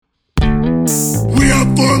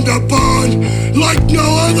have formed a bond like no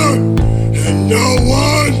other, and no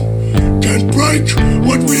one can break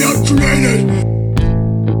what we have created.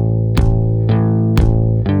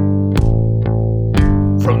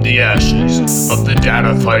 From the ashes of the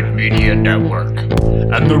Datafight Media Network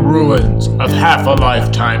and the ruins of half a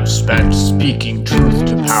lifetime spent speaking truth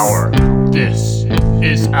to power, this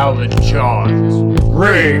is Alan John's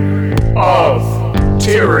Ring of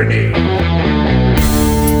Tyranny.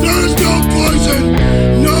 There is no poison,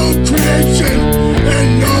 no creation,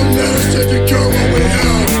 and no medicine to cure what we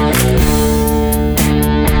have.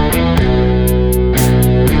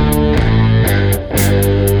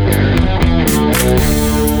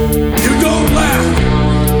 You don't laugh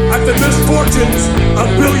at the misfortunes of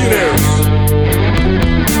billionaires.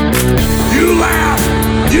 You laugh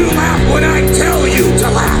when I tell you to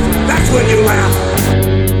laugh. That's when you laugh.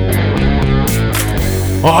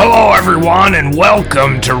 Well, hello everyone, and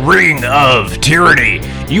welcome to Ring of Tyranny.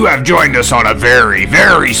 You have joined us on a very,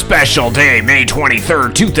 very special day, May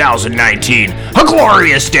 23rd, 2019. A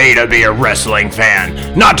glorious day to be a wrestling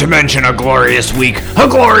fan. Not to mention a glorious week, a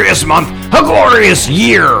glorious month, a glorious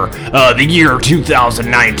year. The year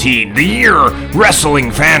 2019, the year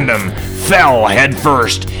wrestling fandom fell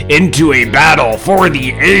headfirst into a battle for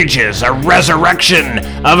the ages, a resurrection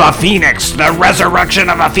of a phoenix, the resurrection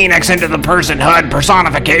of a phoenix into the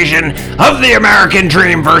personification of the American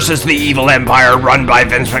Dream versus the evil empire run by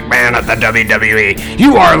Vince McMahon of the WWE.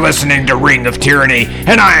 You are listening to Ring of Tyranny,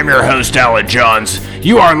 and I am your host, Alan Johns.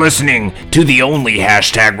 You are listening to the only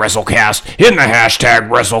hashtag WrestleCast in the hashtag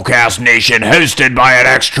WrestleCast Nation, hosted by an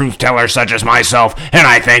ex-truth teller such as myself, and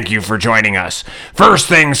I thank you for joining us. First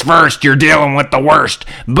things first, you're dealing with the worst,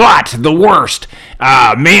 but the worst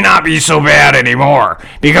may not be so bad anymore,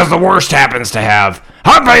 because the worst happens to have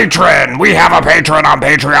a patron. We have a patron on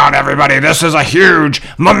Patreon, everybody. This is a huge,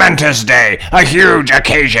 momentous day, a huge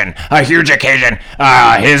occasion. His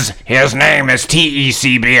name is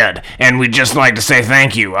TEC Beard, and we'd just like to say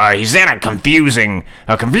thank you. He sent a confusing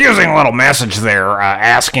little message there,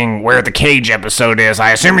 asking where the Cage episode is. I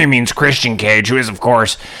assume he means Christian Cage, who is, of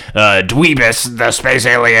course, Dweebus, the space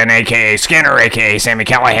alien, aka Skinner, aka Sami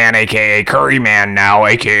Callihan, aka Curryman now,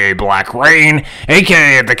 aka Black Rain,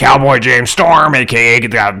 aka the Cowboy James Storm, aka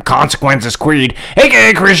the Consequences Creed,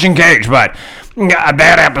 aka Christian Cage. But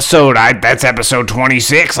that episode, that's episode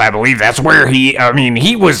 26, I believe. That's where he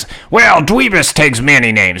was, well, Dweebus takes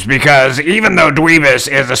many names, because even though Dweebus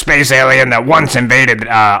is a space alien that once invaded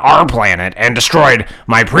our planet and destroyed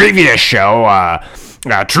my previous show,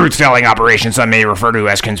 truth-telling operation, some may refer to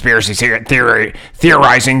as conspiracy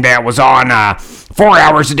theorizing, that was on 4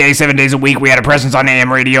 hours a day, 7 days a week. We had a presence on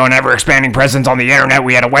AM radio, an ever-expanding presence on the internet.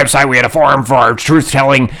 We had a website. We had a forum for our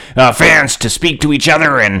truth-telling fans to speak to each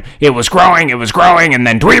other, and it was growing, and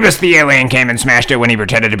then Dweebus the alien came and smashed it when he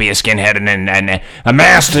pretended to be a skinhead and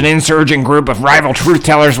amassed an insurgent group of rival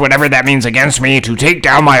truth-tellers, whatever that means, against me to take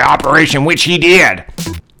down my operation, which he did.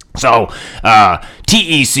 So,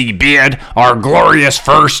 TEC Beard, our glorious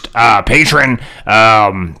first patron,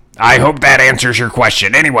 I hope that answers your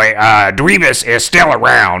question. Anyway, Dweebus is still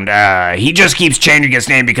around. He just keeps changing his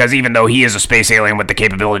name because even though he is a space alien with the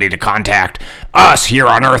capability to contact us here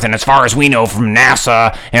on Earth, and as far as we know from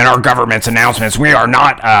NASA and our government's announcements, we are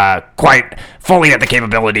not quite fully at the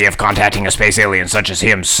capability of contacting a space alien such as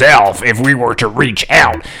himself if we were to reach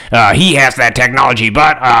out. He has that technology,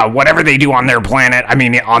 but whatever they do on their planet,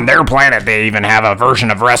 on their planet they even have a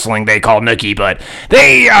version of wrestling they call Nookie, but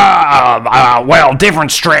they,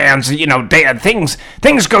 different strands,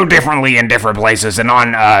 things go differently in different places, and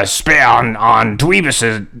on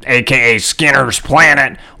Dweebus, aka Skinner's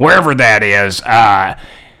planet, wherever that is,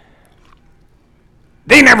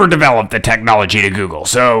 they never developed the technology to Google.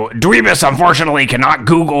 So Dweebus, unfortunately, cannot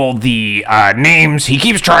Google the names. He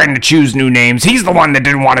keeps trying to choose new names. He's the one that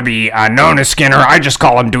didn't want to be known as Skinner. I just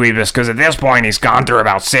call him Dweebus because at this point he's gone through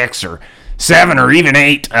about 6 or 7 or even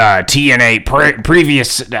 8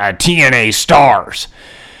 previous TNA stars.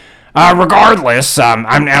 Regardless,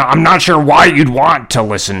 I'm not sure why you'd want to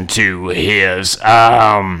listen to his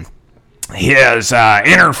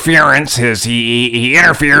interference. He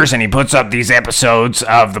interferes and he puts up these episodes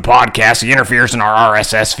of the podcast. He interferes in our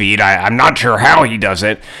RSS feed. I'm not sure how he does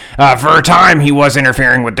it. For a time, he was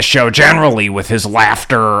interfering with the show generally with his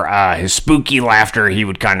laughter, his spooky laughter. He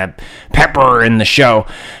would kind of pepper in the show.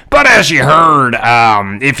 But as you heard,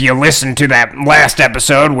 if you listened to that last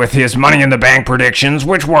episode with his Money in the Bank predictions,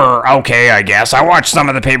 which were okay, I guess. I watched some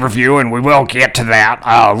of the pay-per-view, and we will get to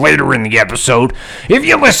that later in the episode. If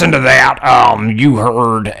you listen to that, you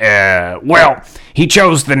heard, he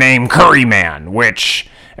chose the name Curryman, which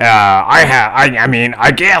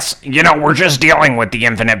I guess, we're just dealing with the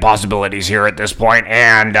infinite possibilities here at this point,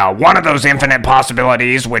 and one of those infinite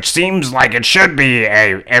possibilities, which seems like it should be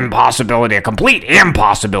a complete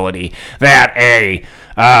impossibility, that a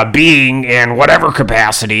being in whatever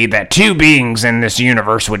capacity, that two beings in this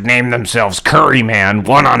universe would name themselves Curryman,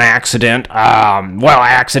 one on accident,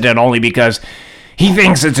 accident only because he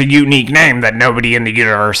thinks it's a unique name that nobody in the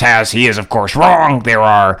universe has. He is, of course, wrong. There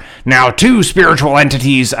are now two spiritual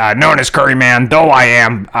entities known as Curryman, though I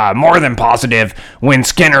am more than positive when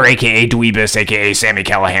Skinner, a.k.a. Dweebus, a.k.a. Sammy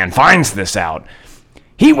Callahan, finds this out,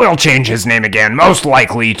 he will change his name again, most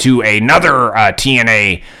likely to another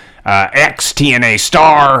TNA, ex-TNA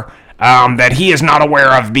star, that he is not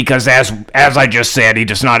aware of because, as I just said, he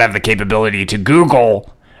does not have the capability to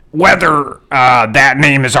Google whether that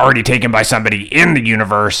name is already taken by somebody in the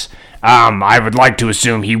universe. I would like to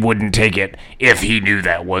assume he wouldn't take it if he knew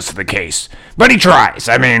that was the case. But he tries.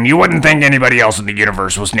 I mean, you wouldn't think anybody else in the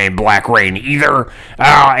universe was named Black Rain either.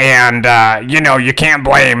 You can't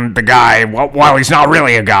blame the guy. Well, he's not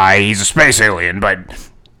really a guy. He's a space alien, but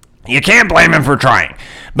you can't blame him for trying.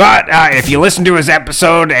 But if you listen to his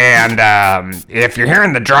episode and if you're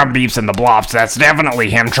hearing the drum beeps and the blops, that's definitely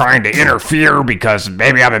him trying to interfere because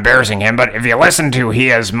maybe I'm embarrassing him. But if you listen to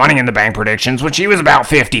his Money in the Bank predictions, which he was about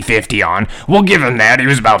 50-50 on, we'll give him that. He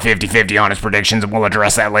was about 50-50 on his predictions, and we'll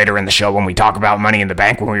address that later in the show when we talk about Money in the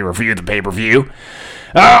Bank when we review the pay-per-view.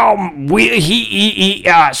 Dweebus,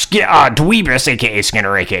 a.k.a.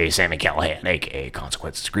 Skinner, a.k.a. Sammy Callahan, a.k.a.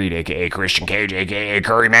 Consequences Creed, a.k.a. Christian Cage, a.k.a.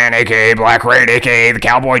 Curryman, a.k.a. Black Raid, a.k.a. the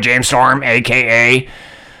Cowboy James Storm, a.k.a.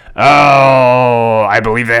 I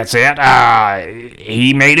believe that's it.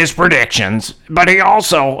 He made his predictions, but he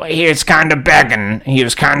was kind of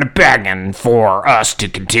begging for us to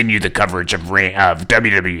continue the coverage of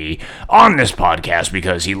WWE on this podcast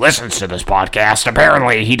because he listens to this podcast.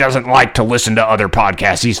 Apparently, he doesn't like to listen to other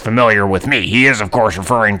podcasts. He's familiar with me. He is, of course,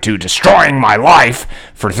 referring to Destroying My Life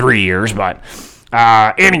for 3 years, but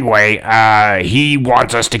anyway, he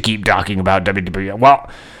wants us to keep talking about WWE. Well,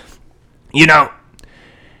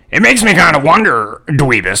 it makes me kind of wonder,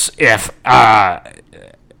 Dweebus, if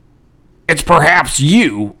it's perhaps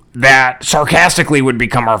you that sarcastically would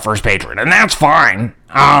become our first patron, and that's fine.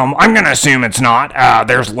 I'm going to assume it's not.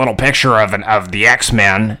 There's a little picture of the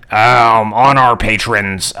X-Men on our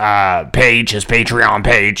patron's page, his Patreon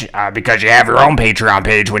page, because you have your own Patreon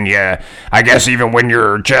page when even when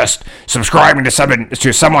you're just subscribing to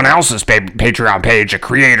someone else's Patreon page, a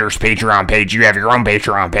creator's Patreon page, you have your own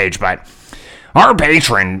Patreon page, but our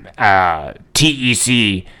patron,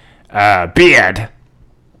 TEC Beard,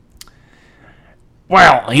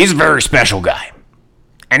 well, he's a very special guy.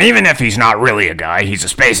 And even if he's not really a guy, he's a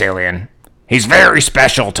space alien, he's very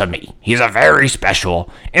special to me. He's a very special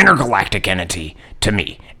intergalactic entity to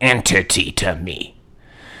me. And TEC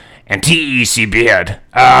Beard,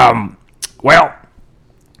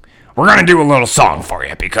 we're going to do a little song for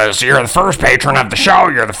you because you're the first patron of the show.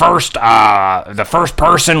 You're the first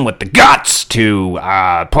person with the guts to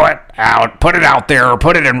put it out there,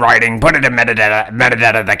 put it in writing, put it in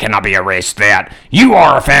metadata that cannot be erased, that you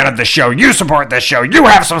are a fan of the show, you support this show, you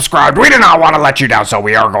have subscribed. We do not want to let you down, so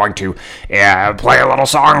we are going to play a little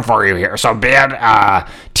song for you here. So, Beard,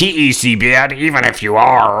 TEC Beard, even if you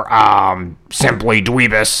are simply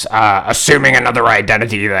Dweebus, assuming another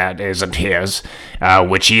identity that isn't his,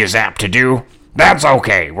 which he is apt to do, that's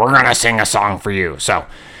okay. We're going to sing a song for you. So,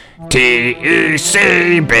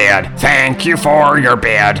 TEC Beard, thank you for your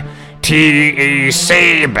bed.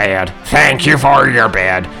 TEC Beard, thank you for your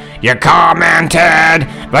bed. You commented,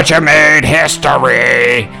 but you made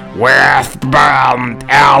history with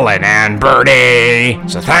Alan and Birdie.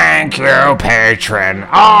 So thank you, patron,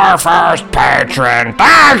 our first patron.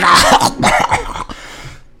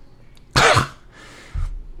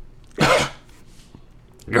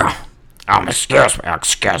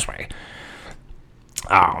 Excuse me.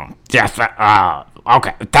 Yes,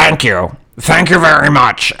 okay, thank you. Thank you very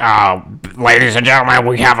much, ladies and gentlemen.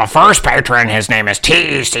 We have a first patron. His name is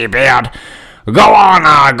TEC Beard. Go on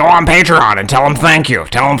Patreon and tell him thank you.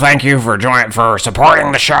 Tell him thank you for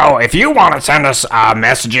supporting the show. If you want to send us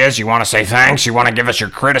messages, you want to say thanks, you want to give us your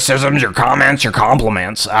criticisms, your comments, your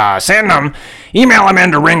compliments, send them. Email them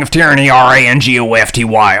into Ring of Tyranny,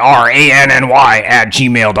 RANGOFTYRANNY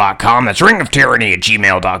 @gmail.com. That's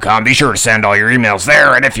ringoftyranny@gmail.com. Be sure to send all your emails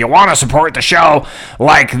there. And if you want to support the show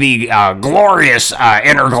like the glorious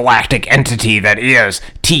intergalactic entity that is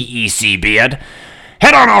TEC Beard,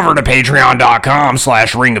 head on over to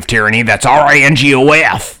patreon.com/Ring of Tyranny. That's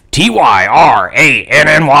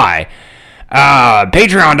RANGOFTYRANNY.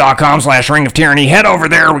 Patreon.com/Ring of Tyranny. Head over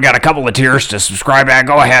there. We got a couple of tiers to subscribe at.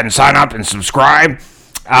 Go ahead and sign up and subscribe.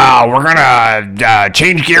 We're gonna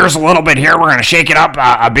change gears a little bit here. We're gonna shake it up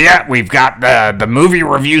a bit. We've got the movie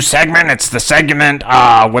review segment. It's the segment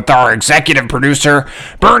with our executive producer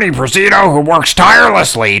Bernie Prozito, who works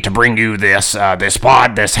tirelessly to bring you this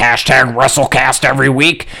hashtag WrestleCast every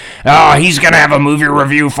week. He's gonna have a movie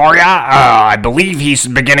review for you. I believe he's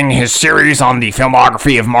beginning his series on the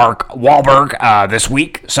filmography of Mark Wahlberg this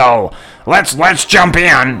week. So let's jump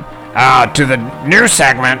in to the new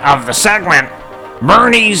segment of the segment.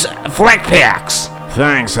 Bernie's Flick Picks.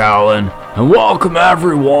 Thanks, Alan, and welcome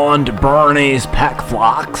everyone to Bernie's Peck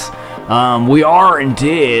Flocks. We are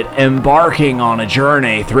indeed embarking on a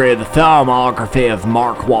journey through the filmography of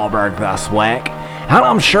Mark Wahlberg this week, and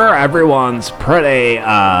I'm sure everyone's pretty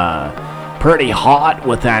hot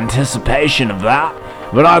with anticipation of that.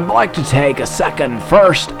 But I'd like to take a second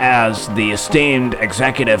first, as the esteemed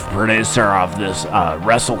executive producer of this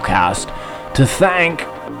WrestleCast, to thank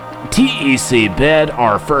TEC Bid,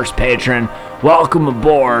 our first patron. Welcome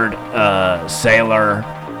aboard, sailor.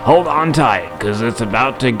 Hold on tight, because it's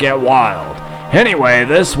about to get wild. Anyway,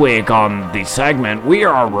 this week on the segment, we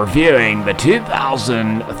are reviewing the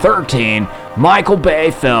 2013 Michael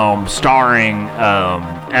Bay film starring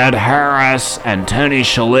Ed Harris and Tony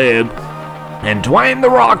Shalhoub and Dwayne "The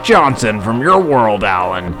Rock" Johnson from your world,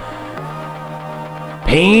 Alan.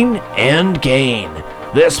 Pain and Gain.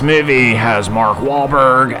 This movie has Mark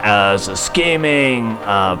Wahlberg as a scheming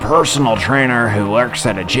personal trainer who works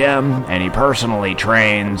at a gym, and he personally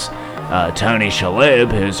trains Tony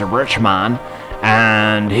Shalhoub, who's a rich man,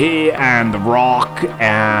 and he and The Rock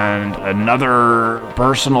and another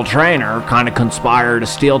personal trainer kind of conspire to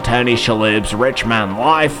steal Tony Shalhoub's rich man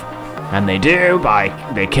life, and they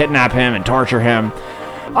kidnap him and torture him.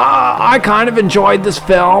 I kind of enjoyed this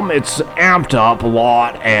film. It's amped up a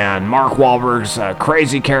lot, and Mark Wahlberg's a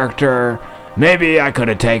crazy character. Maybe I could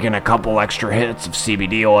have taken a couple extra hits of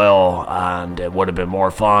CBD oil, and it would have been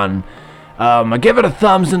more fun. I give it a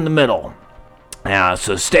thumbs in the middle.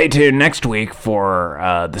 So stay tuned next week for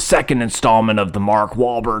the second installment of the Mark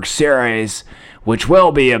Wahlberg series, which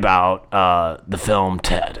will be about the film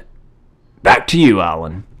Ted. Back to you,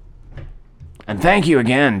 Alan. And thank you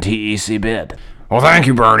again, TEC Bid. Well, thank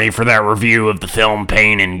you, Bernie, for that review of the film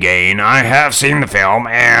Pain and Gain. I have seen the film,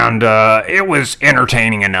 and it was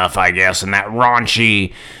entertaining enough, I guess, in that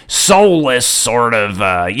raunchy, soulless sort of,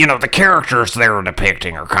 the characters they were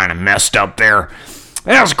depicting are kind of messed up there.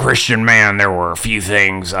 As a Christian man, there were a few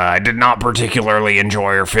things I did not particularly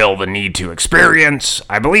enjoy or feel the need to experience.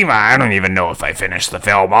 I don't even know if I finished the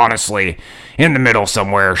film, honestly. In the middle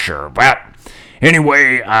somewhere, sure, but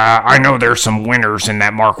anyway, I know there's some winners in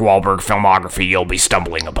that Mark Wahlberg filmography you'll be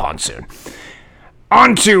stumbling upon soon.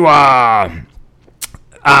 On to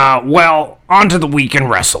the week in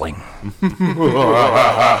wrestling.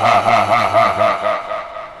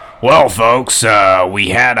 Well, folks, we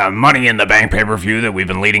had a Money in the Bank pay-per-view that we've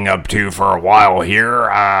been leading up to for a while here.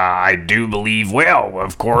 I do believe,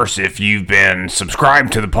 of course, if you've been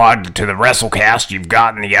subscribed to the WrestleCast, you've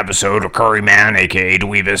gotten the episode of Curryman, a.k.a.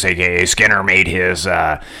 Dweebus, a.k.a. Skinner, made his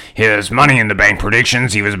Money in the Bank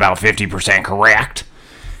predictions. He was about 50% correct.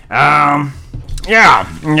 We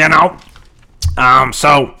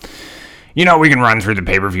can run through the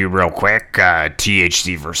pay-per-view real quick.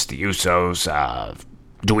 THC versus the Usos.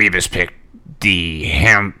 Dweebus picked the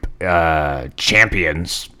Hemp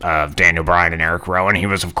champions of Daniel Bryan and Eric Rowan. He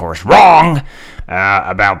was, of course, wrong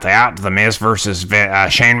about that. The Miz versus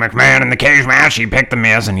Shane McMahon in the cage match. He picked The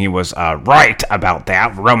Miz, and he was right about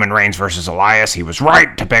that. Roman Reigns versus Elias. He was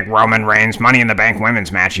right to pick Roman Reigns. Money in the Bank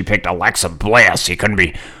women's match. He picked Alexa Bliss. He couldn't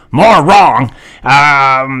be more wrong.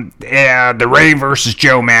 The Ray versus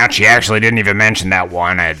Joe match. He actually didn't even mention that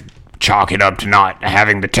one. I'd chalk it up to not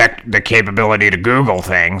having the capability to Google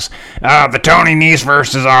things. The Tony Nese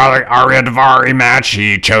versus Arya Daivari match,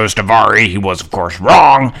 he chose Daivari. He was, of course,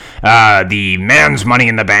 wrong. The men's Money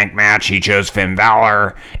in the Bank match, he chose Finn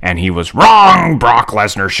Balor, and he was wrong. Brock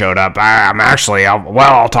Lesnar showed up.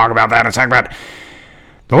 I'll talk about that in a second, but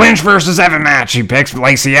the Lynch versus Evan match, he picked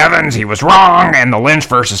Lacey Evans. He was wrong. And the Lynch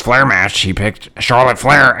versus Flair match, he picked Charlotte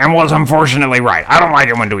Flair and was unfortunately right. I don't like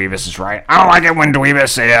it when Dweebus is right. I don't like it when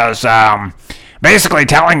Dweebus is basically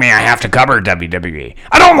telling me I have to cover WWE.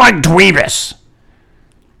 I don't like Dweebus.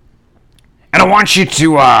 And I want you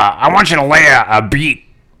to lay a beat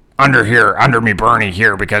under me, Bernie,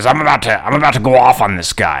 here, because I'm about to go off on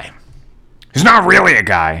this guy. He's not really a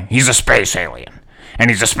guy. He's a space alien. And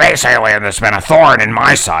he's a space alien that's been a thorn in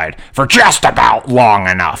my side for just about long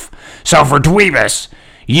enough. So for Dweebus,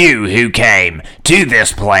 You who came to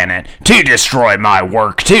this planet to destroy my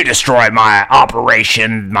work, to destroy my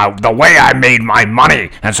operation, the way I made my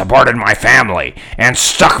money and supported my family, and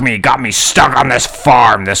got me stuck on this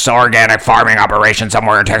farm, this organic farming operation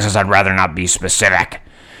somewhere in Texas. I'd rather not be specific.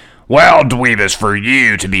 Well, Dweebus, for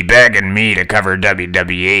you to be begging me to cover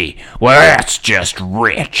WWE, well, that's just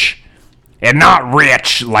rich. And not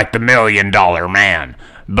rich like the $1 Million Man,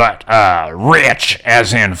 but rich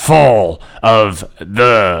as in full of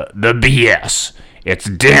the BS. It's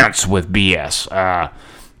dense with BS.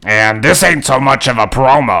 And this ain't so much of a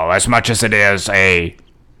promo as much as it is a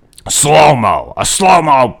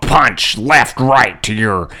slow-mo punch left, right to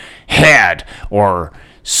your head, or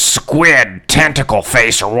squid tentacle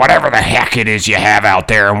face, or whatever the heck it is you have out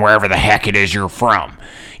there and wherever the heck it is you're from.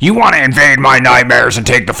 You want to invade my nightmares and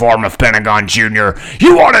take the form of Pentagon Jr.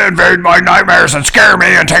 You want to invade my nightmares and scare me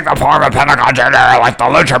and take the form of Pentagon Jr. like the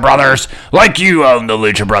Lucha Brothers, like you own the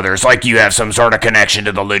Lucha Brothers, like you have some sort of connection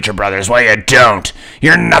to the Lucha Brothers. Well, you don't.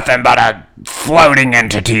 You're nothing but a floating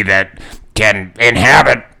entity that can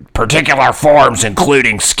inhabit particular forms,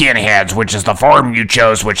 including skinheads, which is the form you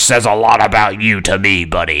chose, which says a lot about you to me,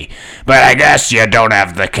 buddy. But I guess you don't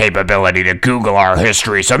have the capability to Google our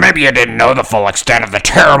history, so maybe you didn't know the full extent of the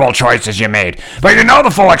terrible choices you made. But you know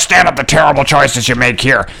the full extent of the terrible choices you make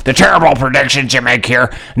here, the terrible predictions you make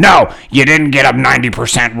here. No, you didn't get them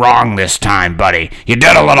 90% wrong this time, buddy. You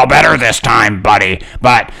did a little better this time, buddy.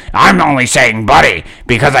 But I'm only saying buddy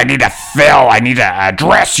because I need to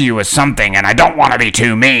address you as something, and I don't want to be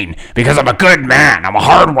too mean. Because I'm a good man, I'm a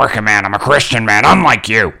hard-working man, I'm a Christian man, unlike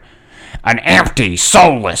you. An empty,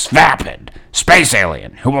 soulless, vapid space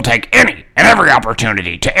alien who will take any and every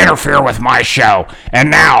opportunity to interfere with my show, and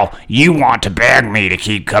now you want to beg me to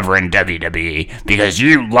keep covering WWE because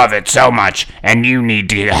you love it so much and you need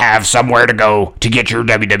to have somewhere to go to get your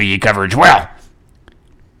WWE coverage. Well,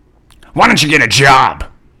 why don't you get a job,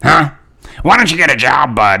 huh? Why don't you get a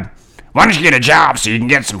job, bud? Why don't you get a job so you can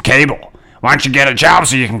get some cable? Why don't you get a job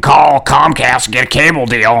so you can call Comcast and get a cable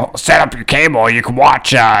deal, set up your cable, you can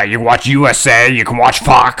watch USA, you can watch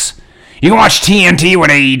Fox, you can watch TNT when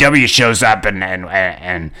AEW shows up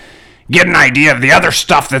and get an idea of the other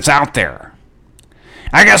stuff that's out there.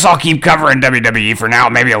 I guess I'll keep covering WWE for now,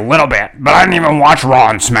 maybe a little bit, but I didn't even watch Raw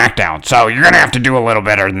and SmackDown, so you're going to have to do a little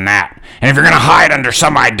better than that. And if you're going to hide under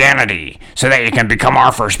some identity so that you can become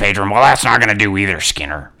our first patron, well, that's not going to do either,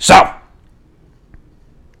 Skinner. So,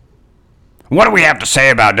 what do we have to say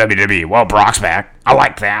about WWE? Well, Brock's back. I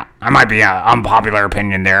like that. I might be an unpopular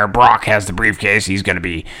opinion there. Brock has the briefcase. He's gonna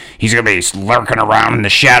be lurking around in the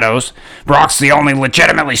shadows. Brock's the only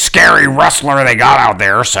legitimately scary wrestler they got out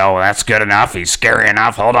there, so that's good enough. He's scary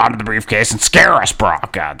enough. Hold on to the briefcase and scare us,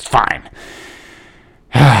 Brock. It's fine.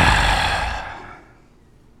 I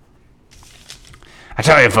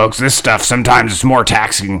tell you, folks, this stuff sometimes is more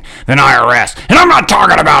taxing than IRS. And I'm not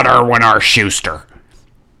talking about Erwin R. Schuster.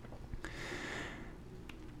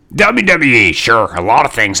 WWE, sure, a lot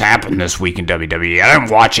of things happened this week in WWE. I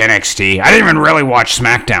didn't watch NXT. I didn't even really watch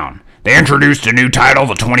SmackDown. They introduced a new title,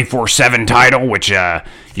 the 24/7 title, which,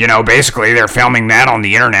 basically they're filming that on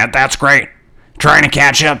the internet. That's great. Trying to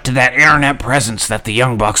catch up to that internet presence that the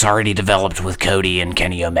Young Bucks already developed with Cody and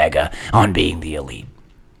Kenny Omega on Being the Elite.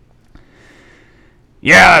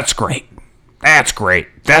 Yeah, that's great. That's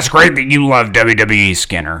great. That's great that you love WWE,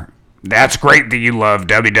 Skinner. That's great that you love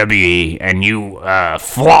WWE and you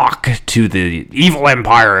flock to the evil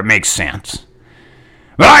empire. It makes sense.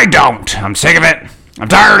 But I don't. I'm sick of it. I'm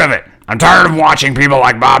tired of it. I'm tired of watching people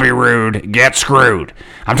like Bobby Roode get screwed.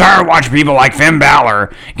 I'm tired of watching people like Finn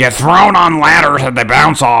Balor get thrown on ladders that they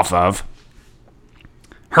bounce off of,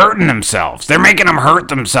 hurting themselves. They're making them hurt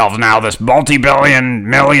themselves now, this multi-billion,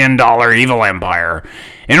 million-dollar evil empire,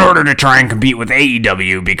 in order to try and compete with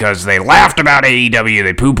AEW because they laughed about AEW,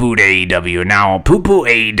 they poo-pooed AEW. Now, poo-poo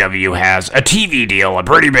AEW has a TV deal, a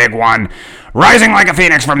pretty big one, rising like a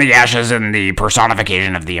phoenix from the ashes in the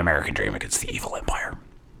personification of the American dream against the evil empire.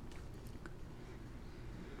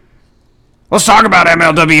 Let's talk about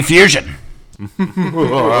MLW Fusion.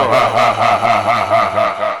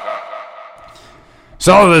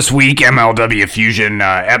 So this week, MLW Fusion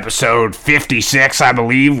episode 56, I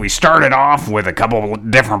believe, we started off with a couple of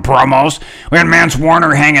different promos. We had Mance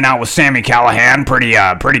Warner hanging out with Sami Callihan,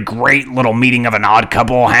 pretty great little meeting of an odd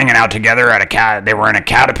couple hanging out together at they were in a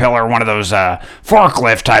Caterpillar, one of those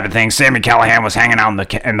forklift type of things. Sami Callihan was hanging out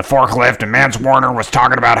in the forklift, and Mance Warner was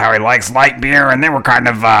talking about how he likes light beer, and they were kind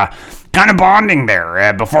of kind of bonding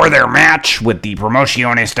there before their match with the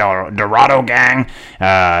Promociones Dorado gang.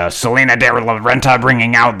 Selena de la Renta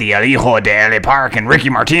bringing out the Hijo de Eli Park and Ricky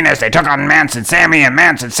Martinez. They took on Mance and Sammy,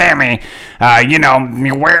 where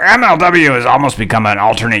MLW has almost become an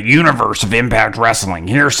alternate universe of Impact Wrestling.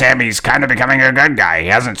 Here, Sammy's kind of becoming a good guy. He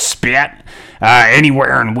hasn't spit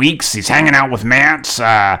anywhere in weeks. He's hanging out with Mance.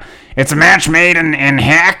 It's a match made in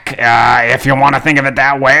heck, if you want to think of it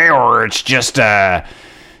that way, or it's just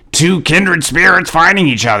two kindred spirits fighting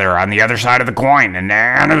each other on the other side of the coin. And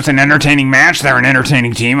it was an entertaining match. They're an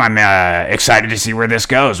entertaining team. I'm excited to see where this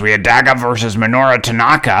goes. We had Daga versus Minoru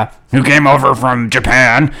Tanaka, who came over from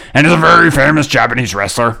Japan and is a very famous Japanese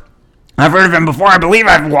wrestler. I've heard of him before. I believe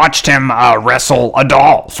I've watched him wrestle a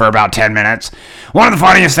doll for about 10 minutes. One of the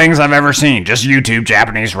funniest things I've ever seen. Just YouTube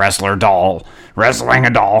Japanese wrestler doll wrestling a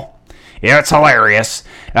doll. Yeah, it's hilarious.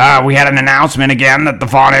 We had an announcement again that the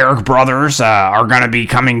Von Erich brothers are going to be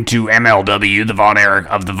coming to MLW,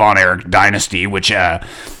 the Von Erich dynasty, which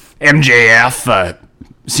MJF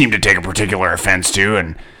seemed to take a particular offense to,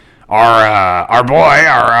 and our boy,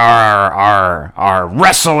 our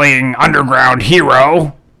wrestling underground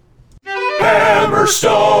hero,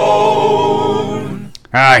 Hammerstone.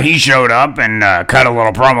 He showed up and cut a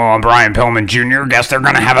little promo on Brian Pillman Jr. Guess they're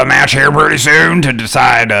going to have a match here pretty soon to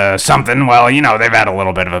decide something. Well, they've had a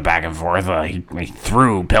little bit of a back and forth. He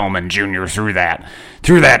threw Pillman Jr. through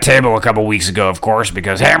that table a couple weeks ago, of course,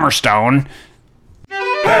 because Hammerstone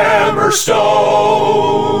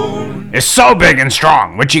is so big and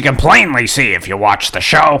strong, which you can plainly see if you watch the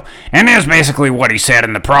show, and is basically what he said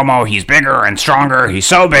in the promo. He's bigger and stronger. He's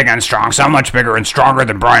so big and strong, so much bigger and stronger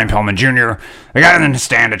than Brian Pillman Jr. The guy didn't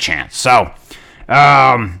stand a chance. So,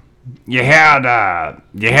 you had a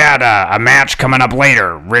match coming up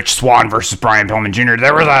later. Rich Swann versus Brian Pillman Jr.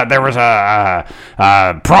 There was a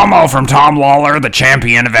promo from Tom Lawler, the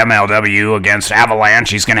champion of MLW, against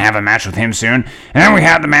Avalanche. He's going to have a match with him soon. And then we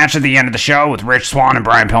had the match at the end of the show with Rich Swann and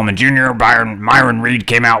Brian Pillman Jr. Myron Reed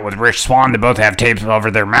came out with Rich Swann. They both have tapes over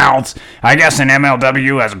their mouths. I guess in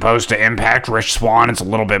MLW, as opposed to Impact, Rich Swann is a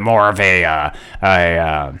little bit more of a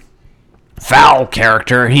foul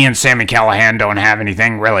character. He and Sami Callihan don't have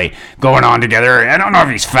anything really going on together. I don't know if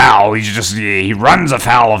he's foul. He runs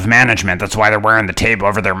afoul of management. That's why they're wearing the tape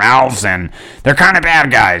over their mouths, and they're kind of bad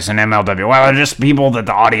guys in MLW. Well, they're just people that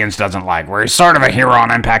the audience doesn't like, where he's sort of a hero on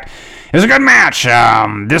Impact. It was a good match.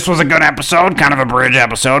 This was a good episode, kind of a bridge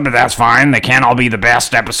episode, but that's fine. They can't all be the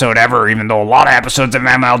best episode ever, even though a lot of episodes of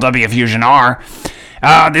MLW Fusion are.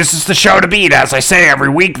 This is the show to beat. As I say every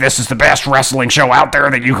week, this is the best wrestling show out there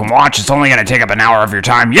that you can watch. It's only going to take up an hour of your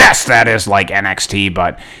time. Yes, that is like NXT,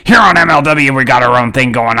 but here on MLW, we got our own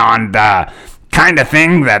thing going on. The kind of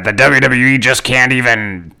thing that the WWE just can't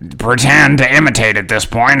even pretend to imitate at this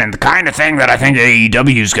point, and the kind of thing that I think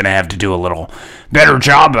AEW is going to have to do a little better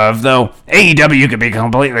job of, though AEW could be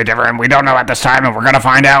completely different. We don't know at this time, and we're going to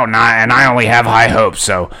find out, and I only have high hopes,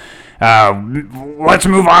 so... let's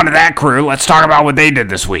move on to that crew. Let's talk about what they did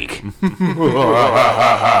this week.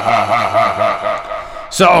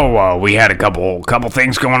 So, we had a couple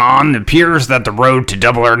things going on. It appears that the Road to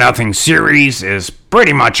Double or Nothing series is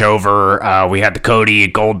pretty much over. We had the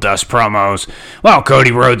Cody Goldust promos. Well,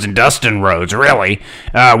 Cody Rhodes and Dustin Rhodes, really.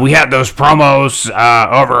 We had those promos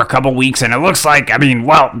over a couple weeks, and it looks like,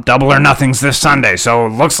 Double or Nothing's this Sunday, so it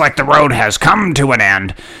looks like the road has come to an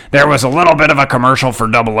end. There was a little bit of a commercial for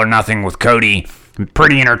Double or Nothing with Cody.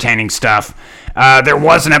 Pretty entertaining stuff. There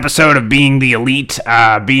was an episode of Being the Elite.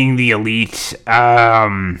 I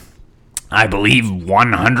believe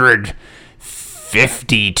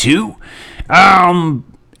 152.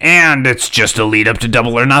 And it's just a lead up to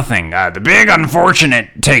Double or Nothing. The big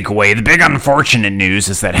unfortunate takeaway, the big unfortunate news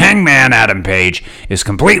is that Hangman Adam Page is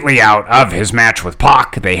completely out of his match with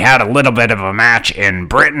Pac. They had a little bit of a match in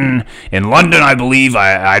Britain, in London, I believe.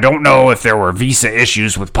 I don't know if there were visa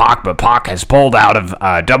issues with Pac, but Pac has pulled out of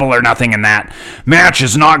Double or Nothing, and that match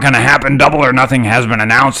is not going to happen. Double or Nothing has been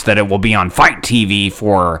announced that it will be on Fight TV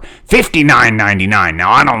for $59.99. Now,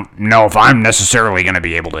 I don't know if I'm necessarily going to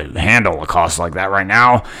be able to handle a cost like that right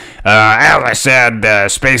now. As I said,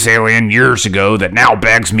 Space Alien years ago that now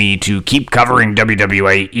begs me to keep covering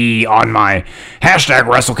WWE on my hashtag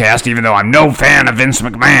WrestleCast, even though I'm no fan of Vince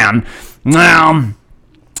McMahon.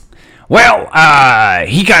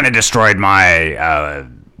 He kind of destroyed my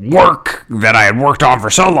work that I had worked on for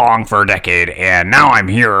so long, for a decade, and now I'm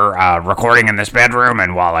here recording in this bedroom,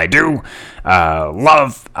 and while I do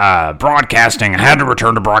love broadcasting, I had to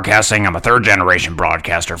return to broadcasting. I'm a third-generation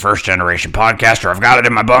broadcaster, first-generation podcaster. I've got it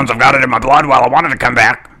in my bones, I've got it in my blood. Well, I wanted to come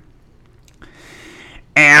back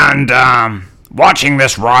and watching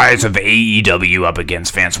this rise of AEW up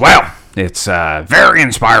against Vince. Well, it's very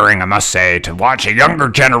inspiring, I must say, to watch a younger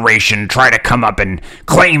generation try to come up and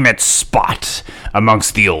claim its spot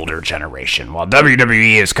amongst the older generation, while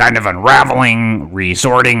WWE is kind of unraveling,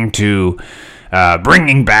 resorting to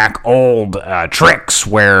bringing back old tricks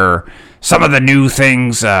where some of the new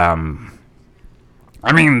things...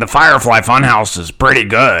 I mean, the Firefly Funhouse is pretty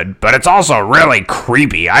good, but it's also really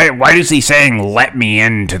creepy. Why is he saying, let me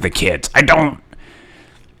into the kids?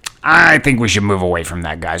 I think we should move away from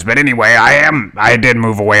that, guys. But anyway, I did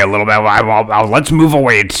move away a little bit. Let's move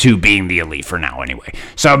away to Being the Elite for now, anyway.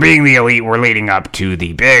 So, Being the Elite, we're leading up to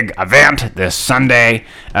the big event this Sunday.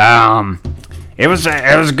 It was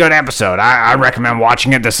a good episode. I recommend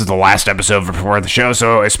watching it. This is the last episode before the show,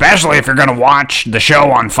 so especially if you're going to watch the show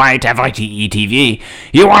on FITE TV,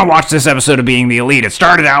 you want to watch this episode of Being the Elite. It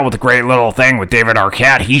started out with a great little thing with David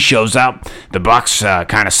Arquette. He shows up. The Bucks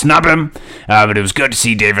kind of snub him, but it was good to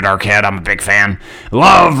see David Arquette. I'm a big fan.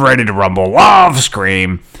 Love Ready to Rumble. Love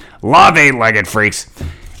Scream. Love Eight-Legged Freaks.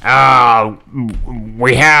 We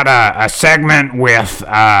had a segment with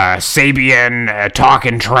Sabian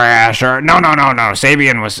talking trash, or no.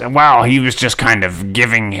 Sabian was, well, he was just kind of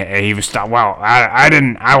giving. He was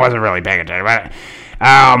I wasn't really paying attention, but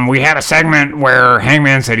we had a segment where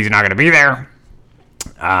Hangman said he's not going to be there.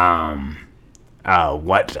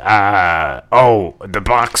 The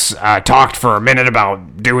Bucks talked for a minute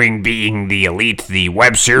about doing Being the Elite, the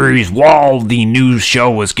web series, while the news show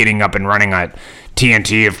was getting up and running at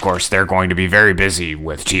TNT. Of course, they're going to be very busy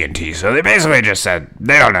with TNT, so they basically just said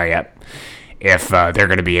they don't know yet if they're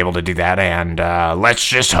going to be able to do that, and let's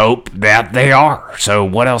just hope that they are. So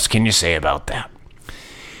what else can you say about that?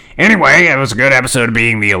 Anyway, it was a good episode of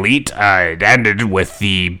Being the Elite. It ended with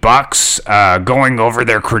the Bucks going over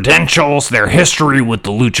their credentials, their history with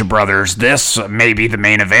the Lucha Brothers. This may be the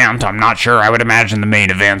main event. I'm not sure. I would imagine the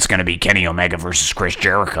main event's going to be Kenny Omega versus Chris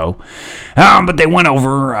Jericho. But they went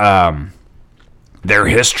over their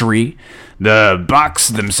history. The Bucks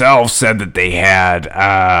themselves said that they had, they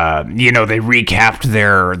recapped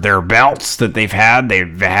their belts that they've had.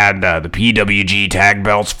 They've had the PWG tag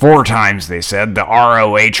belts 4 times, they said. The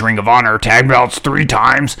ROH Ring of Honor tag belts 3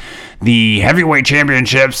 times. The heavyweight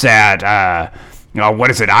championships at,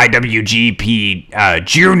 IWGP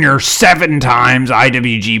Junior 7 times.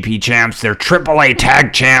 IWGP champs. They're AAA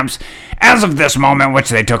tag champs as of this moment, which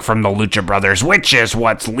they took from the Lucha Brothers, which is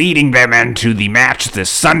what's leading them into the match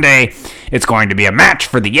this Sunday. It's going to be a match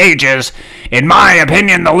for the ages. In my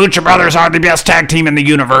opinion, the Lucha Brothers are the best tag team in the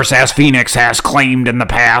universe, as Phoenix has claimed in the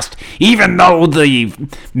past, even though the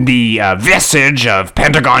visage of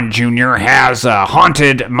Pentagon Jr. has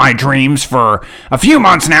haunted my dreams for a few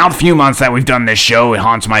months now. The few months that we've done this show, it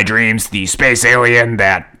haunts my dreams. The space alien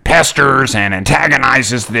that pesters and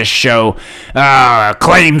antagonizes this show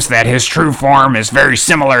claims that his true form is very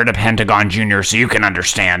similar to Pentagon Jr., so you can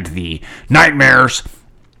understand the nightmares.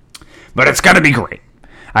 But it's going to be great.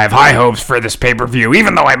 I have high hopes for this pay-per-view,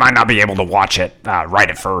 even though I might not be able to watch it right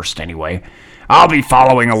at first anyway. I'll be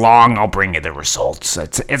following along. I'll bring you the results.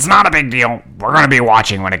 It's not a big deal. We're going to be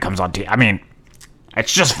watching when it comes on TV. I mean,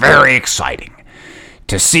 it's just very exciting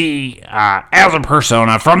to see, as a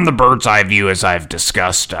persona, from the bird's eye view, as I've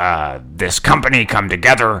discussed, this company come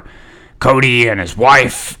together, Cody and his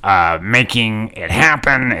wife making it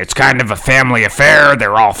happen. It's kind of a family affair.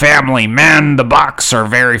 They're all family men. The Bucks are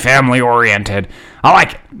very family-oriented. I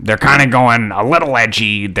like it. They're kind of going a little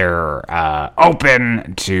edgy. They're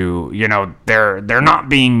open to, they're not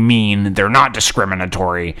being mean. They're not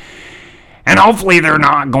discriminatory. And hopefully they're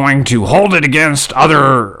not going to hold it against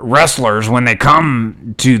other wrestlers when they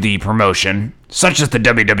come to the promotion, such as the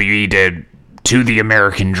WWE did to the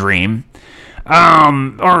American Dream.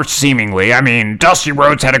 Or seemingly. I mean, Dusty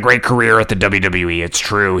Rhodes had a great career at the WWE, it's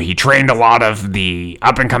true. He trained a lot of the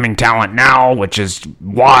up-and-coming talent now, which is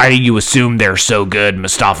why you assume they're so good.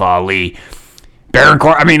 Mustafa Ali, Baron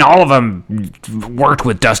Corbin, all of them worked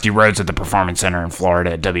with Dusty Rhodes at the Performance Center in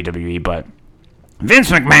Florida at WWE, but Vince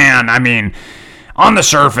McMahon, on the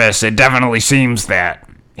surface, it definitely seems that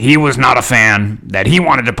he was not a fan, that he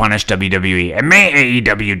wanted to punish WWE, and may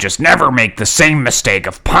AEW just never make the same mistake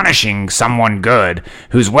of punishing someone good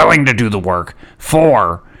who's willing to do the work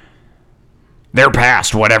for their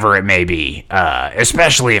past, whatever it may be,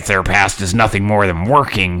 especially if their past is nothing more than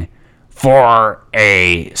working for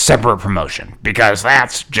a separate promotion, because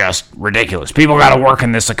that's just ridiculous. People got to work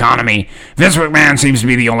in this economy. Vince McMahon seems to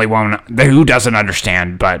be the only one who doesn't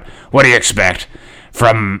understand, but what do you expect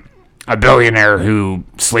from a billionaire who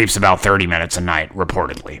sleeps about 30 minutes a night,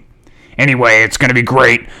 reportedly? Anyway, it's going to be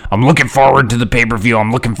great. I'm looking forward to the pay-per-view.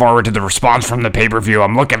 I'm looking forward to the response from the pay-per-view.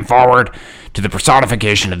 I'm looking forward to the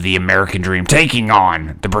personification of the American Dream taking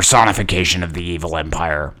on the personification of the evil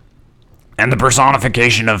empire. And the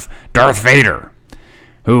personification of Darth Vader,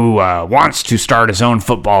 who wants to start his own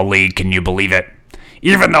football league, can you believe it?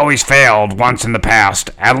 Even though he's failed once in the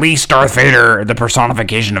past, at least Darth Vader, the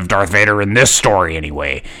personification of Darth Vader in this story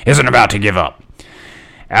anyway, isn't about to give up.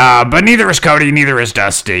 But neither is Cody, neither is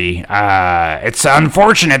Dusty. It's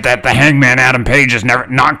unfortunate that the Hangman Adam Page is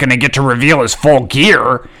not going to get to reveal his full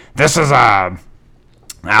gear. This is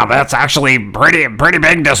that's actually pretty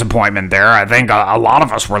big disappointment there. I think a lot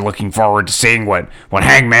of us were looking forward to seeing what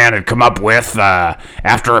Hangman had come up with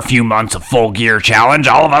after a few months of Full Gear Challenge.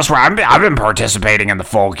 All of us were. I've been participating in the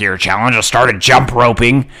Full Gear Challenge. I started jump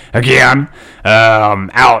roping again,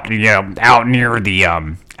 out near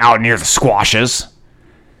the squashes.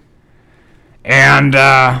 And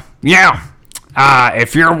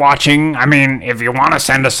if you're watching, if you want to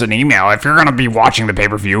send us an email, if you're going to be watching the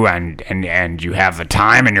pay-per-view and you have the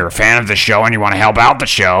time and you're a fan of the show and you want to help out the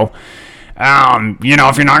show, if you're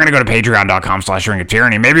not going to go to patreon.com/Ring of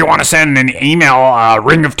Tyranny, maybe you want to send an email,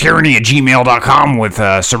 ringoftyranny@gmail.com with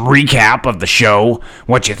some recap of the show,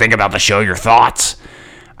 what you think about the show, your thoughts.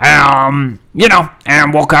 And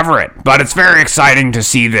we'll cover it. But it's very exciting to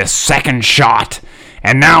see this second shot.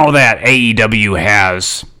 And now that AEW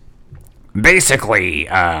has basically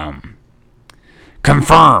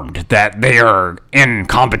confirmed that they are in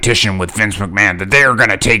competition with Vince McMahon, that they are going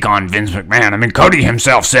to take on Vince McMahon. Cody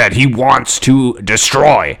himself said he wants to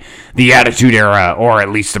destroy the Attitude Era, or at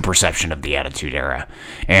least the perception of the Attitude Era.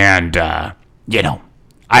 And,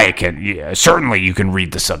 certainly you can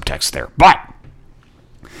read the subtext there. But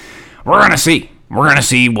we're going to see. We're going to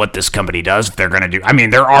see what this company does, if they're going to do.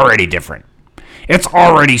 They're already different. It's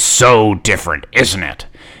already so different, isn't it?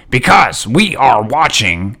 Because we are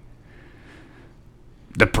watching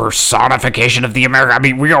the personification of the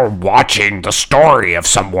American... we are watching the story of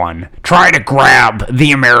someone try to grab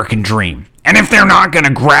the American dream. And if they're not going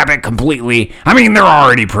to grab it completely, they're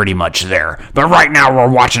already pretty much there. But right now we're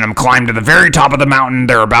watching them climb to the very top of the mountain.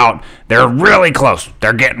 They're really close.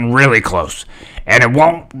 They're getting really close. And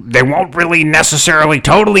they won't really necessarily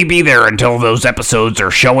totally be there until those episodes are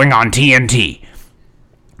showing on TNT.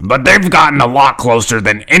 But they've gotten a lot closer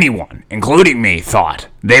than anyone, including me, thought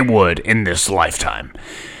they would in this lifetime.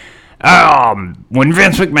 When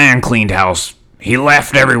Vince McMahon cleaned house, he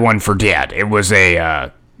left everyone for dead. It was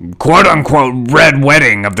a quote-unquote red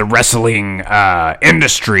wedding of the wrestling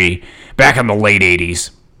industry back in the late 80s.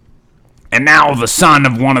 And now the son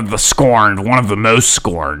of one of the scorned, one of the most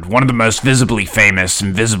scorned, one of the most visibly famous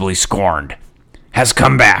and visibly scorned, has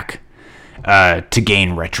come back to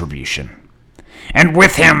gain retribution. And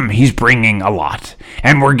with him, he's bringing a lot.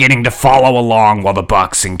 And we're getting to follow along while the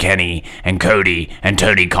Bucks and Kenny and Cody and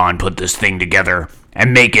Tony Khan put this thing together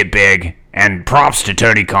and make it big. And props to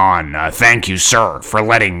Tony Khan. Thank you, sir, for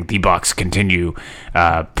letting the Bucks continue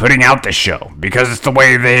putting out this show. Because it's the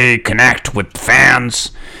way they connect with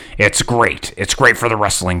fans. It's great. It's great for the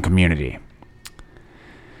wrestling community.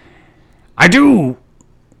 I do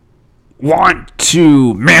want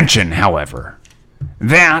to mention, however,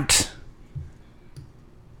 that...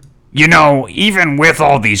 even with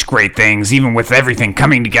all these great things, even with everything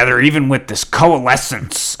coming together, even with this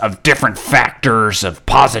coalescence of different factors of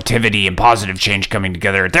positivity and positive change coming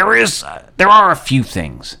together, there are a few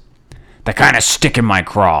things that kind of stick in my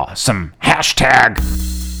craw. Some hashtag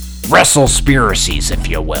WrestleSpiracies, if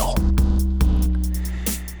you will.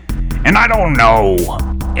 And I don't know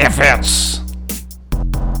if it's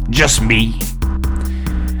just me.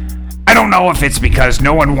 I don't know if it's because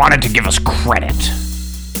no one wanted to give us credit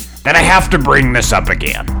that I have to bring this up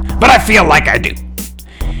again, but I feel like I do.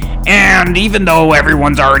 And even though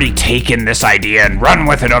everyone's already taken this idea and run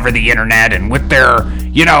with it over the internet and with their,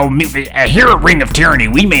 here at Ring of Tyranny,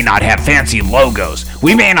 we may not have fancy logos.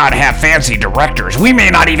 We may not have fancy directors. We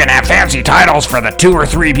may not even have fancy titles for the 2 or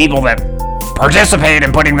 3 people that participate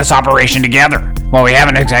in putting this operation together. Well, we have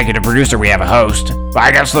an executive producer, we have a host.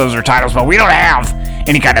 I guess those are titles, but we don't have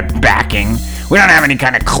any kind of backing. We don't have any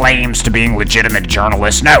kind of claims to being legitimate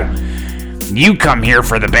journalists. No. You come here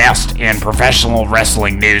for the best in professional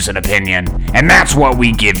wrestling news and opinion, and that's what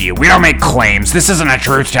we give you. We don't make claims. This isn't a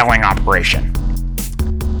truth-telling operation.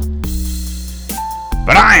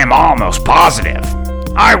 But I am almost positive,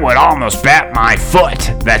 I would almost bet my foot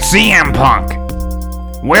that CM Punk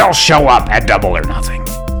will show up at Double or Nothing.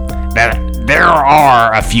 That there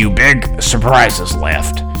are a few big surprises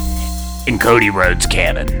left in Cody Rhodes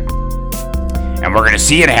canon. and we're gonna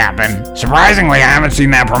see it happen. Surprisingly, I haven't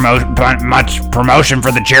seen that much promotion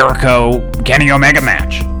for the Jericho Kenny Omega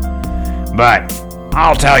match. But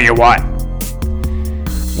I'll tell you what,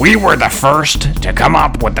 we were the first to come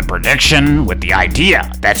up with the prediction, with the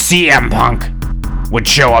idea that CM Punk would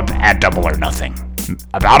show up at Double or Nothing.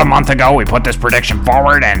 About a month ago, we put this prediction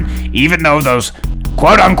forward, and even though those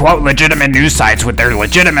quote-unquote legitimate news sites with their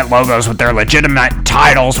legitimate logos, with their legitimate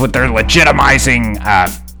titles, with their legitimizing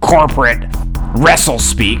corporate wrestle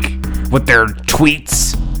speak, with their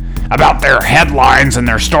tweets about their headlines and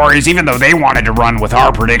their stories, even though they wanted to run with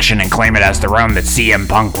our prediction and claim it as their own that CM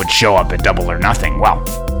Punk would show up at Double or Nothing. Well,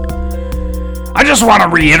 I just want to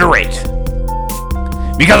reiterate,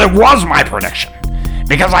 because it was my prediction,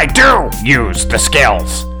 because I do use the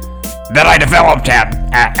skills that I developed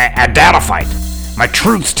at Data Fight. My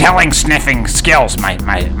truth-telling, sniffing skills. I'm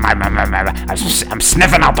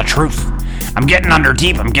sniffing out the truth. I'm getting under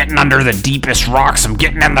deep. I'm getting under the deepest rocks. I'm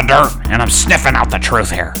getting in the dirt, and I'm sniffing out the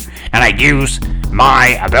truth here. And I use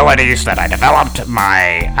my abilities that I developed,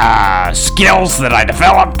 my skills that I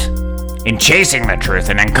developed in chasing the truth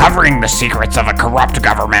and uncovering the secrets of a corrupt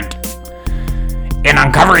government. In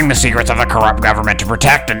uncovering the secrets of a corrupt government to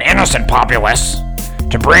protect an innocent populace,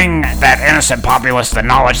 to bring that innocent populace the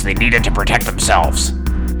knowledge they needed to protect themselves.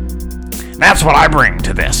 That's what I bring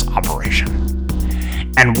to this operation.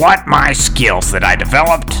 And what my skills that I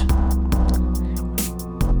developed,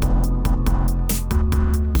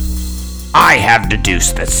 I have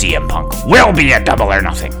deduced that CM Punk will be at Double or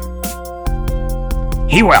Nothing.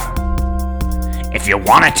 He will. If you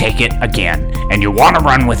want to take it again, and you want to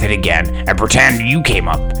run with it again, and pretend you came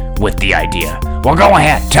up with the idea, well, go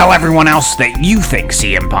ahead. Tell everyone else that you think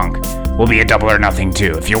CM Punk will be a Double or Nothing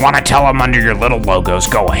too. If you want to tell them under your little logos,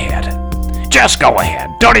 go ahead. Just go ahead.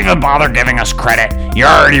 Don't even bother giving us credit. You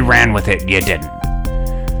already ran with it. You didn't.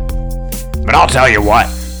 But I'll tell you what.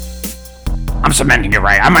 I'm cementing it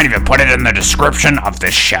right. I might even put it in the description of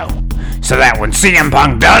this show, so that when CM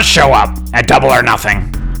Punk does show up at Double or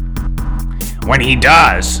Nothing, when he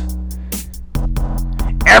does,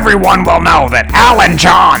 everyone will know that Alan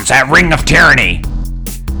Johns at Ring of Tyranny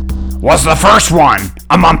was the first one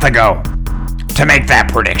a month ago to make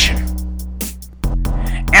that prediction.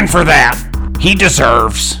 And for that, he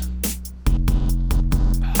deserves,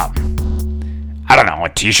 I don't know, a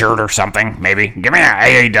t-shirt or something, maybe. Give me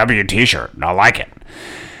an AEW t-shirt. I like it.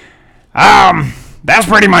 That's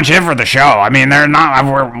pretty much it for the show. I mean,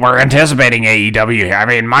 we're anticipating AEW. I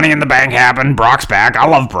mean, Money in the Bank happened. Brock's back. I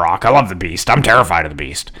love Brock. I love the Beast. I'm terrified of the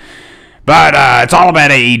Beast. But it's all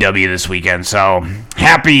about AEW this weekend, so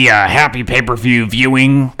happy pay-per-view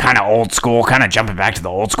viewing. Kind of old school, kind of jumping back to the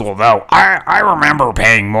old school, though. I remember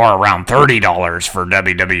paying more, around $30 for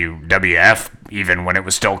WWF, even when it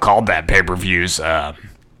was still called that, pay-per-views.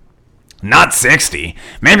 Not 60,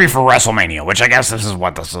 maybe for WrestleMania, which I guess this is an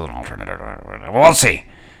alternative. We'll see.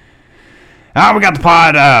 We got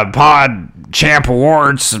the Pod Champ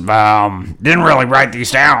Awards. Didn't really write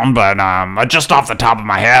these down, but just off the top of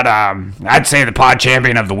my head, I'd say the Pod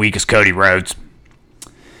Champion of the Week is Cody Rhodes.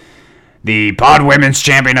 The Pod Women's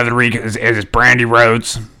Champion of the Week is Brandy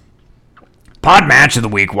Rhodes. Pod Match of the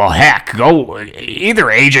Week, well, heck, go either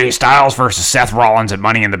AJ Styles versus Seth Rollins at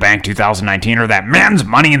Money in the Bank 2019 or that men's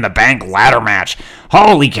Money in the Bank ladder match.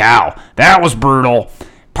 Holy cow, that was brutal.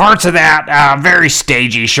 Parts of that, very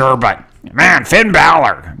stagey, sure, but man, Finn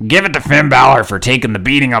Balor, give it to Finn Balor for taking the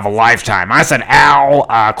beating of a lifetime. I said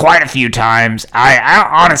ow quite a few times. I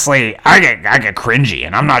honestly, I get cringy,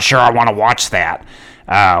 and I'm not sure I want to watch that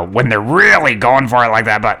when they're really going for it like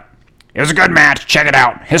that, but it was a good match. Check it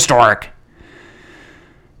out. Historic.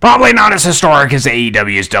 Probably not as historic as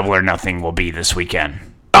AEW's Double or Nothing will be this weekend.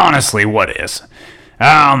 Honestly, what is?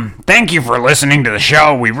 Thank you for listening to the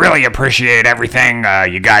show. We really appreciate everything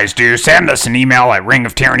you guys do. Send us an email at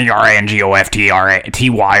ringoftyranny,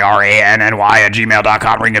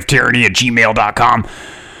 ringoftyranny@gmail.com, ringoftyranny@gmail.com,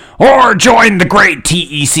 or join the great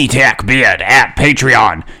TEC Tech bid at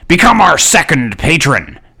Patreon. Become our second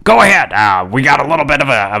patron. Go ahead. We got a little bit of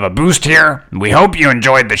a boost here. We hope you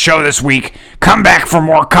enjoyed the show this week. Come back for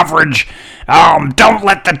more coverage. Don't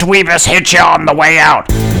let the dweebus hit you on the way out.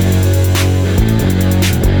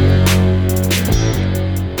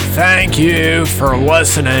 Thank you for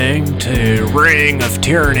listening to Ring of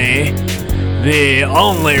Tyranny, the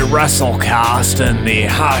only WrestleCast in the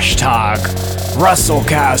hashtag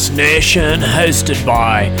WrestleCast Nation, hosted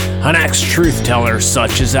by an ex-truth teller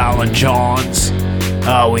such as Alan Johns.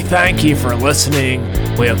 We thank you for listening.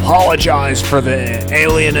 We apologize for the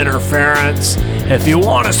alien interference. If you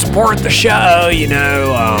want to support the show,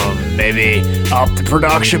 maybe up the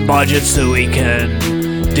production budget so we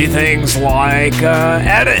can do things like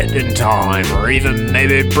edit in time, or even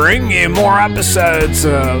maybe bring you more episodes,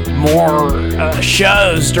 more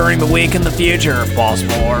shows during the week in the future if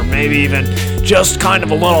possible, or maybe even just kind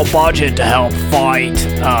of a little budget to help fight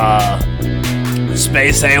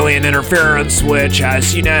space alien interference, which,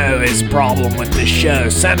 as you know, is a problem with this show.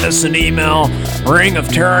 Send us an email,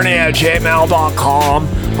 ringoftyranny@gmail.com,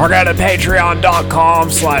 or go to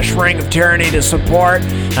patreon.com/ringoftyranny to support.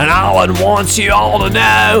 And Alan wants you all to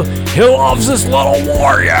know he loves his little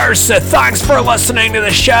warriors. So thanks for listening to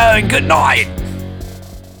the show, and good night.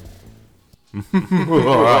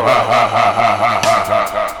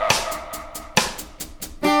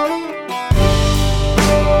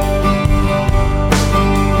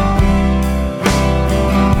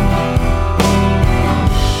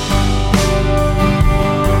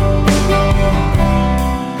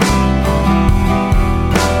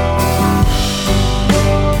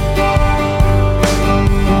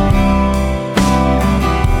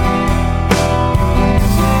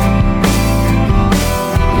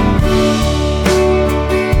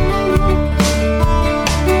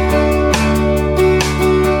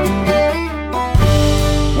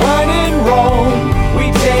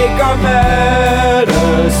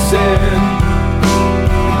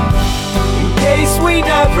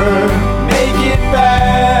 Make it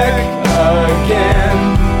back again.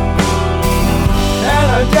 And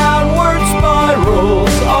our downward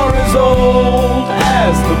spirals are as old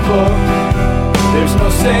as the book. There's no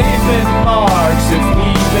saving marks if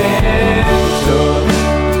we've been took.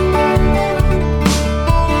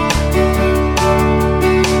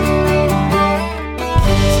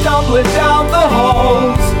 Stumbling down the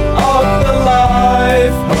halls of the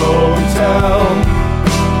Life Hotel,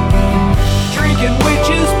 drinking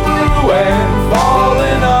witches brew and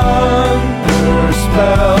falling under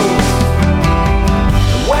spells.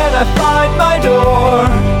 When I find my door,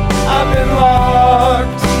 I've been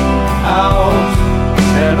locked out,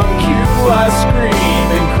 and on cue I scream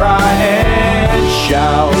and cry and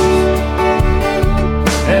shout,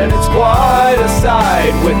 and it's quite a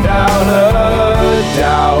sight without a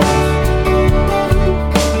doubt.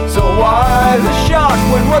 So why the shock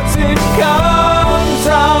when what's in comes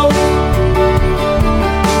out?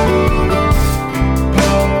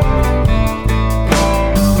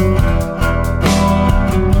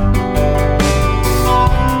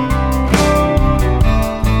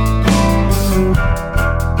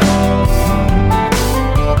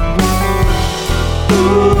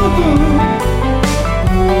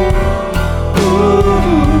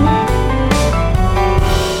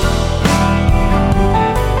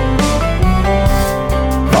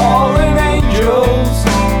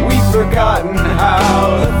 Forgotten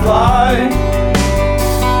how to fly,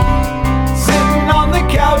 sitting on the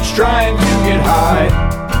couch trying to get high.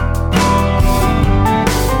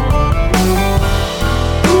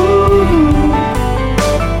 Ooh,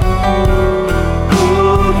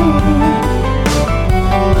 ooh,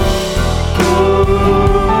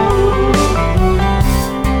 ooh.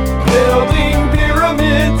 Building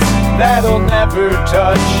pyramids that'll never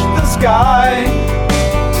touch the sky.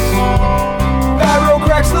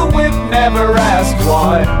 Cracks the whip, never asked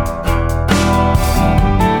why.